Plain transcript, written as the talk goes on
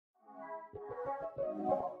Class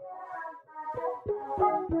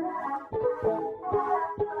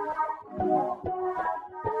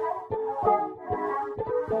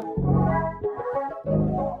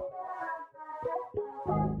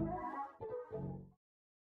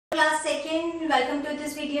 2nd, welcome to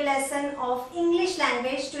this video lesson of English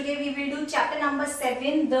language. Today we will do chapter number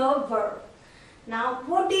 7, the verb. Now,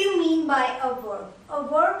 what do you mean by a verb? A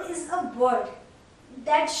verb is a word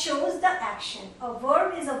that shows the action. A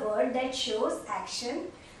verb is a word that shows action,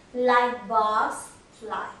 like barks,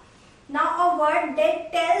 fly. Now, a word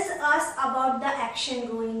that tells us about the action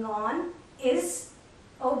going on is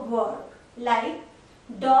a verb, like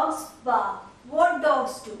dogs bark. What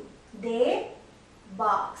dogs do? They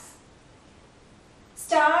barks.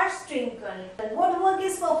 Stars twinkle. What work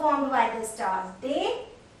is performed by the stars? They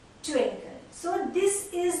twinkle. So this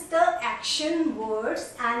is the action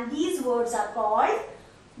words and these words are called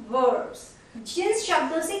verbs. जिन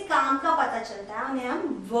शब्दों से काम का पता चलता है उन्हें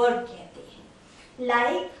हम verb कहते हैं.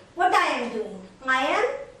 Like what I am doing. I am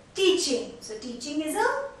teaching. So teaching is a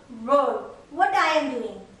verb. What I am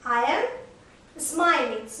doing. I am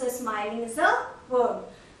smiling. So smiling is a verb.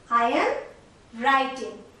 I am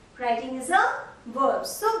writing. Writing is a verb.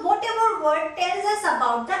 So whatever word tells us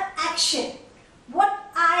about the action, what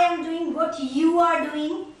I am doing, what you are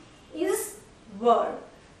doing is verb.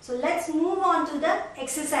 So let's move on to the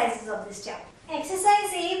exercises of this chapter.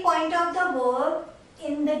 Exercise A, point out the verb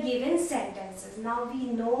in the given sentences. Now we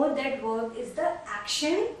know that verb is the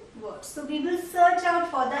action word. So we will search out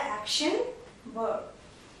for the action verb.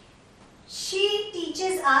 She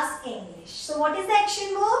teaches us English. So what is the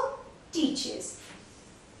action verb? Teaches.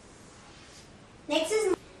 Next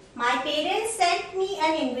is my parents sent me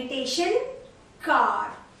an invitation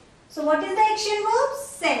card. So what is the action verb?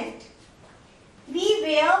 Sent. We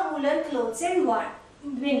wear woolen clothes in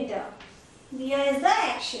winter. Wear is the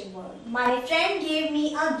action word. My friend gave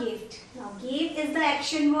me a gift. Now gave is the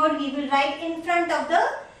action word. We will write in front of the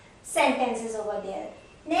sentences over there.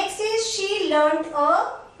 Next is she learnt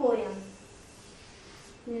a poem.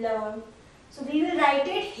 Learn. So we will write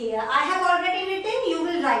it here. I have already written. You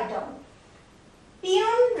will write down.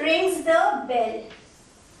 Peon rings the bell.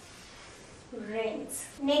 Rings.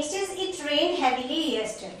 Next is it rained heavily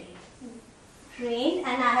yesterday. Rained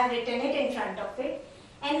and I have written it in front of it.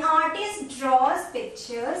 An artist draws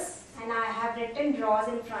pictures and I have written draws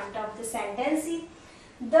in front of the sentence.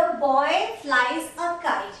 The boy flies a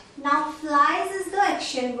kite. Now flies is the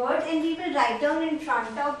action word and we will write down in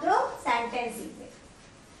front of the sentence.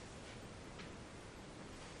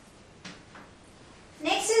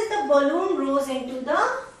 Next is the balloon rose into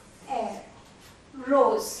the air.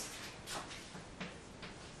 Rose.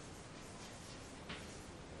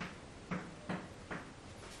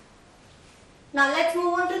 Now let's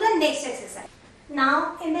move on to the next exercise.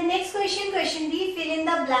 Now in the next question B, fill in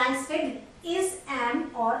the blanks with is, am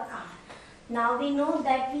or are. Now we know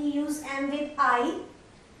that we use am with I,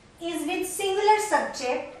 is with singular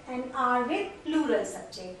subject and are with plural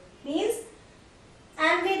subject. Means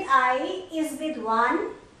am with I, is with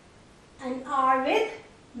one and are with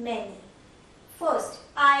many. First,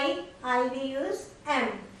 I will use am.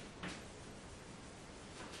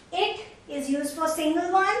 It is used for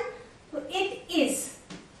single one. So it is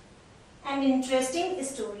an interesting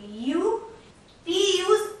story. You, we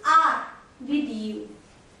use are with you.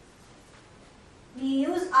 We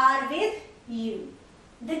use are with you.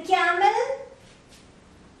 The camel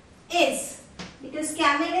is, because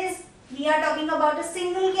camel is, we are talking about a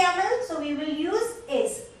single camel, so we will use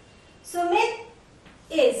is. Sumit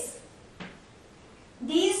is.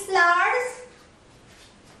 These flowers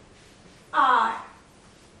are.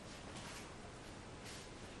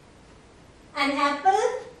 An apple,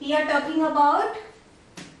 we are talking about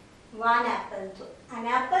one apple. So, an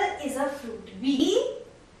apple is a fruit. We,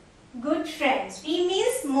 good friends. We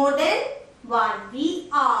means more than one. We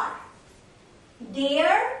are.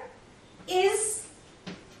 There is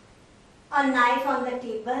a knife on the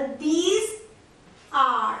table. These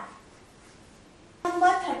are.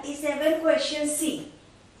 Number 37, question C.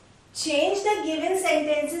 Change the given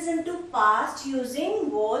sentences into past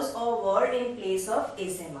using was or were in place of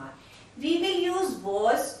is, am, are. We will use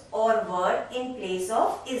was or were in place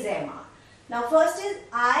of is, am, are. Now first is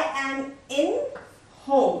I am in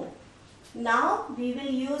home. Now we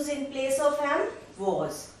will use in place of am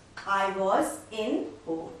was. I was in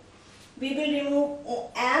home. We will remove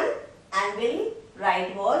am and will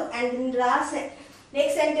write was, and in the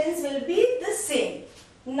next sentence will be the same.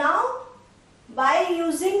 Now by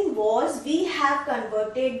using was, we have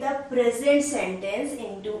converted the present sentence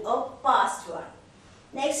into a past one.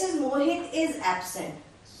 Next is Mohit is absent.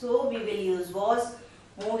 So we will use was.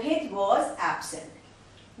 Mohit was absent.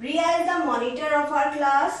 Ria is the monitor of our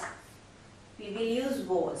class. We will use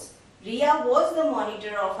was. Ria was the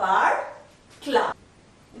monitor of our class.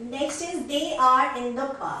 Next is they are in the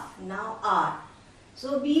park. Now are.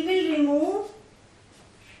 So we will remove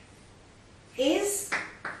is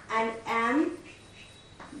and am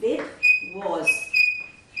with was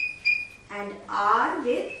and are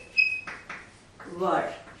with were.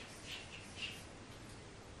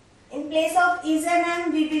 In place of is and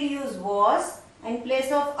am we will use was. In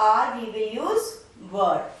place of are we will use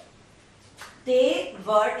were. They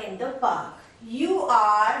were in the park. You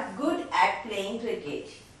are good at playing cricket.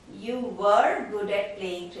 You were good at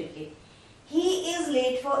playing cricket. He is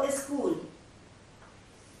late for school.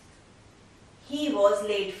 He was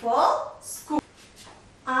late for school.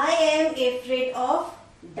 I am afraid of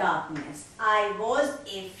darkness. I was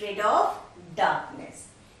afraid of darkness.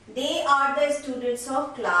 They are the students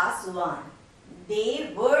of class 1.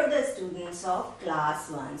 They were the students of class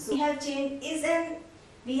 1. So we have changed is and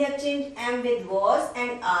we have changed am with was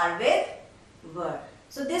and are with were.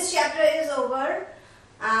 So this chapter is over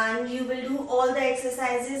and you will do all the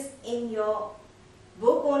exercises in your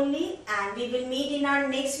book only, and we will meet in our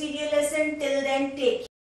next video lesson. Till then, take care.